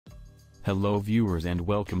Hello viewers and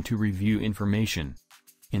welcome to Review Information.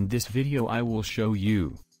 In this video I will show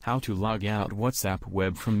you how to log out WhatsApp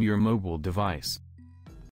web from your mobile device.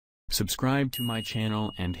 Subscribe to my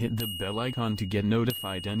channel and hit the bell icon to get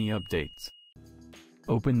notified any updates.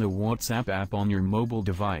 Open the WhatsApp app on your mobile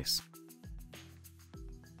device.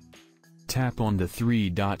 Tap on the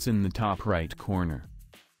three dots in the top right corner.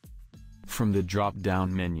 From the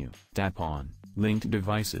drop-down menu, tap on Linked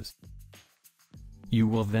Devices. You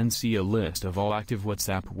will then see a list of all active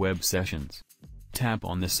WhatsApp web sessions. Tap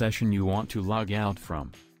on the session you want to log out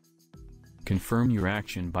from. Confirm your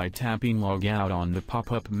action by tapping Log Out on the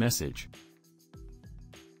pop-up message.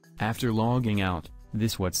 After logging out,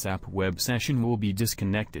 this WhatsApp web session will be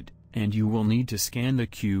disconnected, and you will need to scan the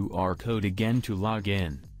QR code again to log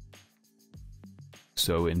in.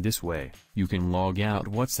 So in this way, you can log out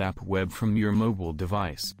WhatsApp web from your mobile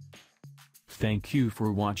device. Thank you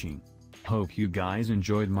for watching. Hope you guys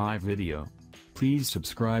enjoyed my video. Please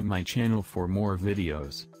subscribe my channel for more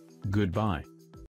videos. Goodbye.